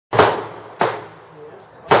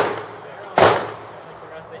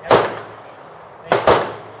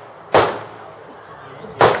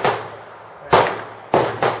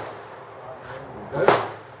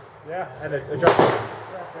Yeah, and it adjusts.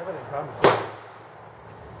 Everything comes.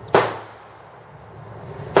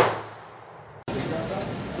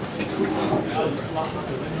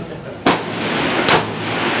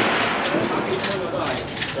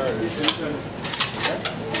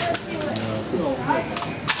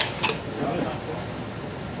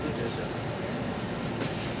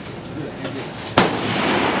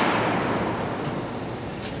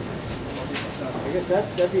 I guess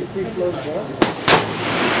that'd be a free flow as well.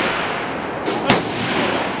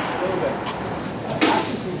 A little bit.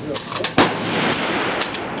 Actually seems real good.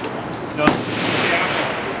 No.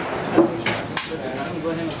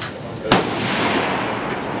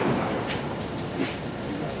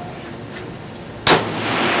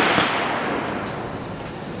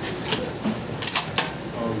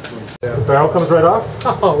 Yeah, the barrel comes right off.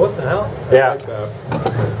 Oh, what the hell? Yeah. I like that.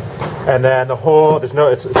 And then the whole, there's no,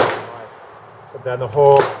 it's but then the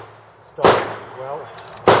whole stops as well.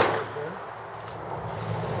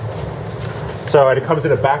 So, and it comes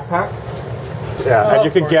in a backpack. Yeah, and you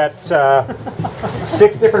can get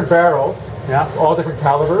 6 different barrels. Yeah. All different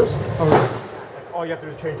calibers. All you have to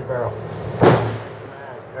do is change the barrel.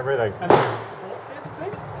 Everything. And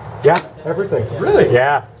Yeah, everything. Really?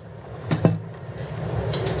 Yeah.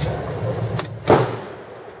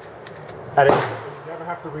 And you never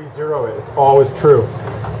have to re-zero it. It's always true.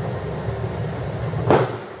 I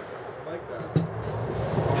like that.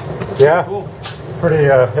 Yeah. cool. Pretty,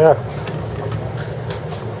 yeah.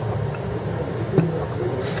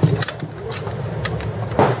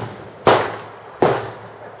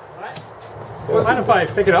 Well, mind if I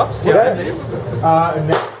pick it up? See how Yeah. it is?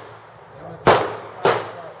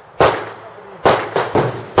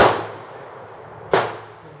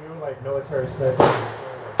 New, like, military sniper.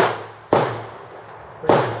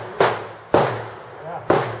 Yeah,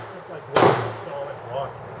 just like one solid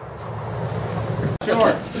block.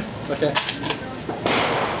 Sure. Okay.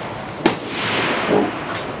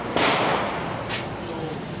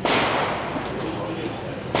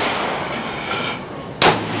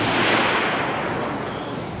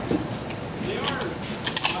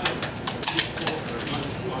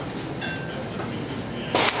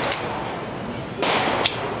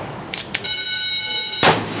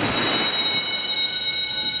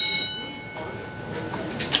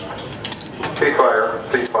 Ceasefire,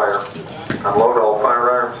 ceasefire. Unload all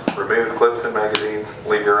firearms, remove clips and magazines,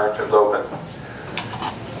 leave your actions open.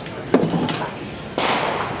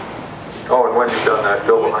 Oh, and when you've done that,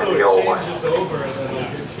 go behind the yellow line. Over and then I'll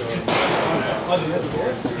get you. Oh, this is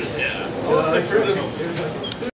boring. Yeah. Well, I heard it was like a